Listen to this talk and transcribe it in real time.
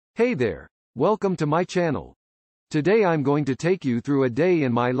Hey there, welcome to my channel. Today I'm going to take you through a day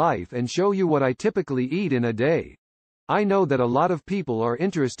in my life and show you what I typically eat in a day. I know that a lot of people are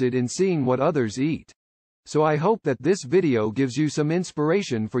interested in seeing what others eat. So I hope that this video gives you some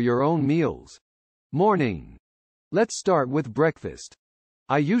inspiration for your own meals. Morning. Let's start with breakfast.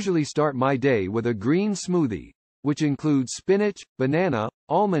 I usually start my day with a green smoothie, which includes spinach, banana,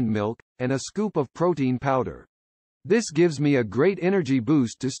 almond milk, and a scoop of protein powder. This gives me a great energy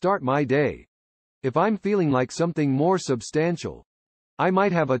boost to start my day. If I'm feeling like something more substantial, I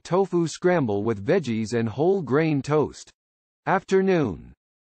might have a tofu scramble with veggies and whole grain toast. Afternoon.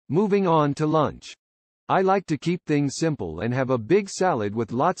 Moving on to lunch. I like to keep things simple and have a big salad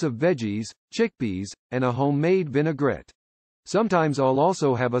with lots of veggies, chickpeas, and a homemade vinaigrette. Sometimes I'll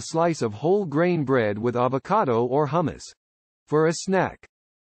also have a slice of whole grain bread with avocado or hummus. For a snack,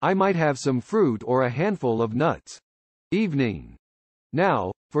 I might have some fruit or a handful of nuts. Evening.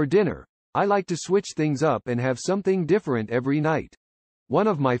 Now, for dinner, I like to switch things up and have something different every night. One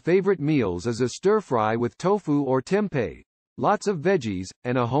of my favorite meals is a stir-fry with tofu or tempeh, lots of veggies,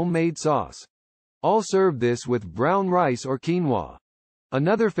 and a homemade sauce. I'll serve this with brown rice or quinoa.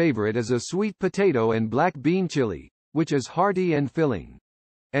 Another favorite is a sweet potato and black bean chili, which is hearty and filling.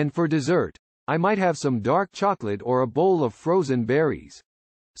 And for dessert, I might have some dark chocolate or a bowl of frozen berries.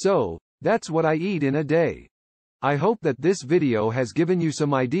 So, that's what I eat in a day. I hope that this video has given you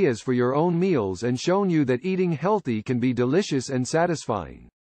some ideas for your own meals and shown you that eating healthy can be delicious and satisfying.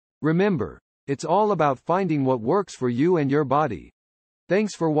 Remember, it's all about finding what works for you and your body.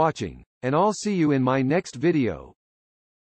 Thanks for watching, and I'll see you in my next video.